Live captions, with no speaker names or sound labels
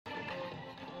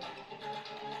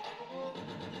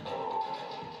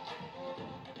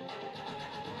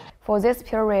for this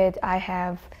period, I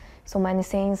have so many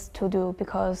things to do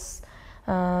because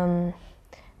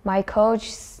my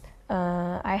coaches,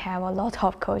 I have a lot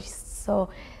of coaches, so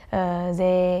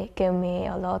they give me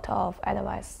a lot of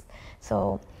advice.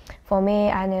 So for me,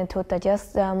 I need to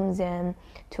digest them, then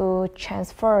to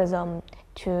transfer them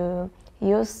to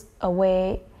use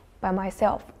away by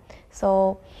myself.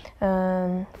 So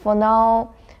for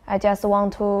now, I just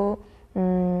want to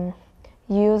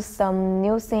use some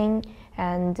new thing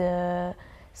and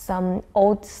some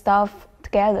old stuff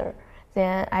together.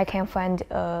 Then I can find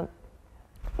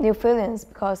new feelings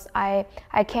because I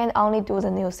can't only do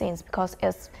the new things because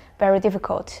it's very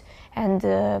difficult and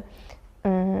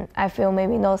I feel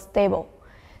maybe not stable.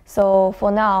 So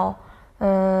for now,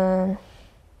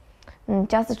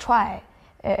 just try.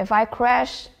 If I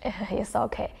crash, it's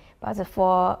okay. But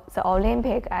for the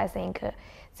Olympic, I think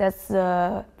that's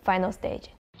the final stage.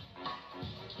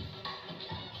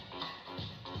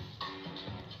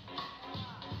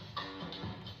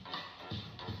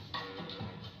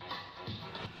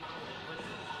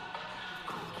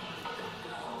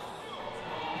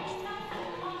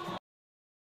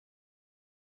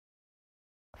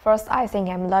 First, I think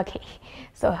I'm lucky.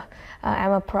 So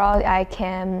I'm proud I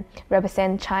can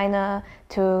represent China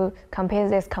to compete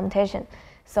this competition.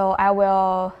 So I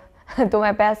will do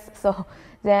my best. So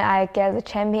then I get the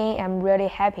champion. I'm really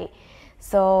happy.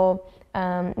 So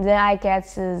then I get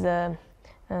the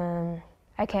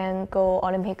I can go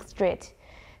Olympic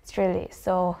straightly.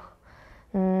 So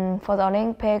for the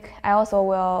Olympic, I also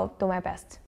will do my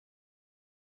best.